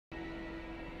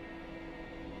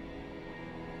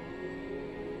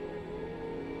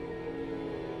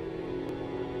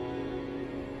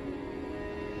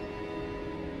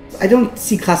I don't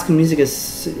see classical music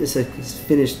as a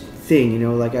finished thing. You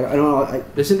know, like I don't know.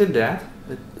 Isn't it that?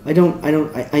 I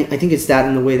think it's that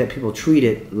in the way that people treat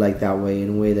it like that way,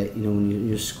 in a way that, you know, when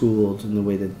you're schooled, in the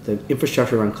way that the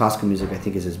infrastructure around classical music, I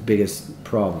think, is its biggest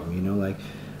problem, you know. Like,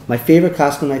 my favorite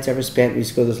classical nights I ever spent, we used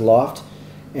to go to this loft,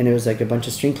 and it was like a bunch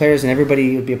of string players, and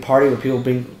everybody, it would be a party where people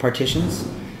bring partitions,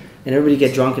 and everybody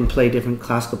get drunk and play different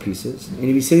classical pieces, and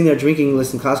you'd be sitting there drinking,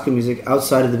 listening to classical music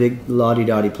outside of the big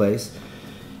la-di-da-di place.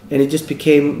 And it just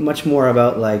became much more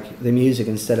about like the music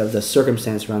instead of the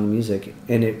circumstance around the music,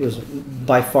 and it was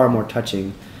by far more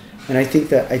touching. And I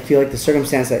feel like the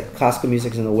circumstance that classical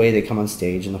music is in the way they come on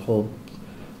stage and the whole.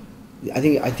 I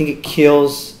think it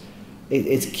kills.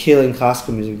 It's killing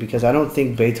classical music, because I don't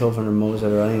think Beethoven or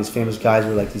Mozart or any of these famous guys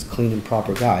were like these clean and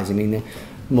proper guys. I mean,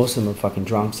 most of them are fucking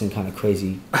drunks and kind of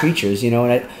crazy creatures, you know.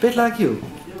 And bit like you.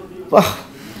 Well.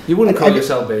 You wouldn't call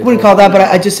yourself Beethoven. I wouldn't call that, but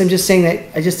I'm just saying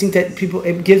that I just think that people,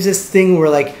 it gives this thing where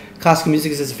like classical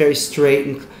music is this very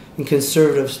straight and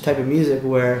conservative type of music,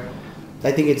 where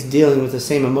I think it's dealing with the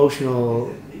same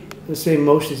emotions and same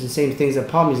things that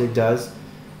pop music does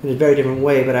in a very different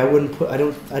way. But I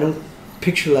don't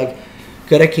picture like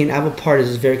Garecki and Abelpart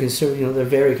as very conservative. You know, they're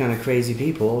very kind of crazy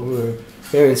people who are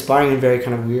very inspiring and very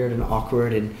kind of weird and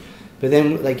awkward. But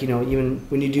then, like, you know, even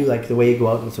when you do, like, the way you go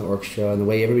out with an orchestra and the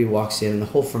way everybody walks in and the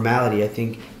whole formality, I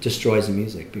think, destroys the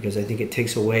music, because I think it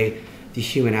takes away the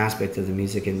human aspect of the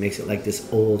music and makes it like this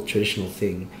old, traditional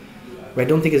thing. But I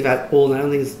don't think it's that old, and I don't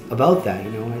think it's about that,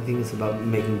 you know. I think it's about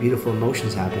making beautiful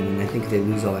emotions happen, and I think if they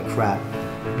lose all that crap,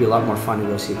 it'd be a lot more fun to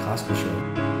go see a classical show.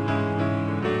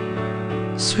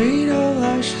 Sweet old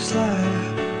luscious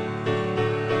life,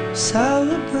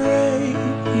 celebrate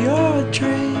your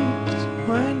dreams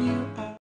when you